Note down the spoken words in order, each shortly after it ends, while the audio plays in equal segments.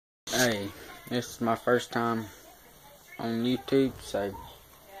Hey, this is my first time on YouTube, so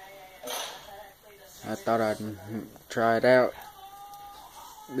I thought I'd try it out.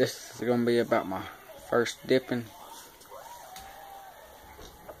 This is gonna be about my first dipping.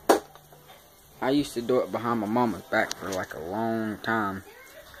 I used to do it behind my mama's back for like a long time.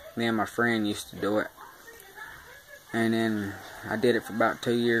 Me and my friend used to do it. And then I did it for about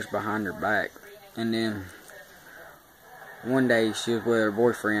 2 years behind her back. And then one day she was with her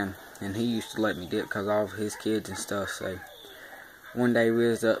boyfriend, and he used to let me dip because all of his kids and stuff. So one day we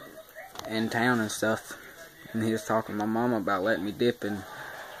was up in town and stuff, and he was talking to my mama about letting me dip, and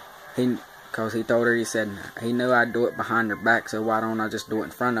because he told her, he said he knew I'd do it behind her back, so why don't I just do it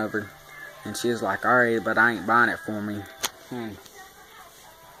in front of her? And she was like, alright, but I ain't buying it for me.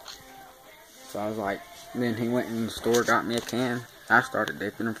 So I was like, then he went in the store, got me a can. I started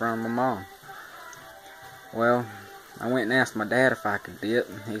dipping in front of my mom. Well, I went and asked my dad if I could dip,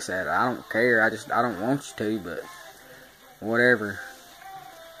 and he said, I don't care, I don't want you to, but whatever.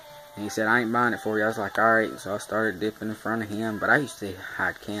 And he said, I ain't buying it for you. I was like, alright, so I started dipping in front of him, but I used to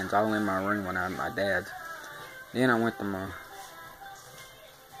hide cans all in my room when I was at my dad's. Then I went to my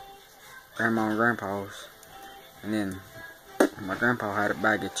grandma and grandpa's, and then my grandpa had a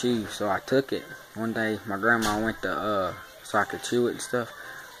bag of chew, so I took it. One day my grandma went to, so I could chew it and stuff.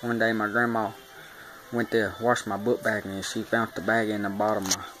 One day my grandma went to wash my book bag, and she found the bag in the bottom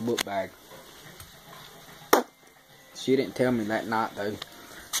of my book bag. She didn't tell me that night though.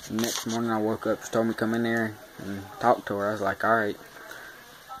 The next morning I woke up, she told me to come in there and talk to her. I was like, alright.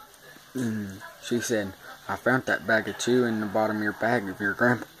 She said, I found that bag of chew in the bottom of your bag of your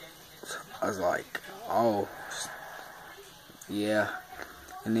grandpa. I was like, oh, yeah.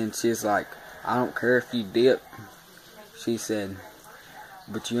 And then she's like, I don't care if you dip. She said,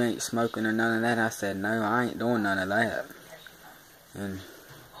 but you ain't smoking or none of that. I said, no, I ain't doing none of that. And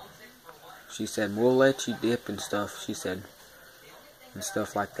she said, we'll let you dip and stuff. She said, and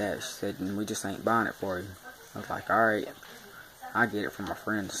stuff like that. She said, and we just ain't buying it for you. I was like, alright. I get it from my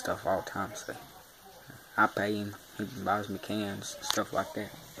friends and stuff all the time. So I pay him. He buys me cans and stuff like that.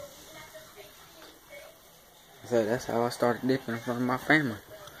 So that's how I started dipping in front of my family.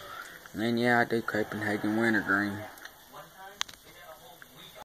 And then, yeah, I do Copenhagen wintergreen.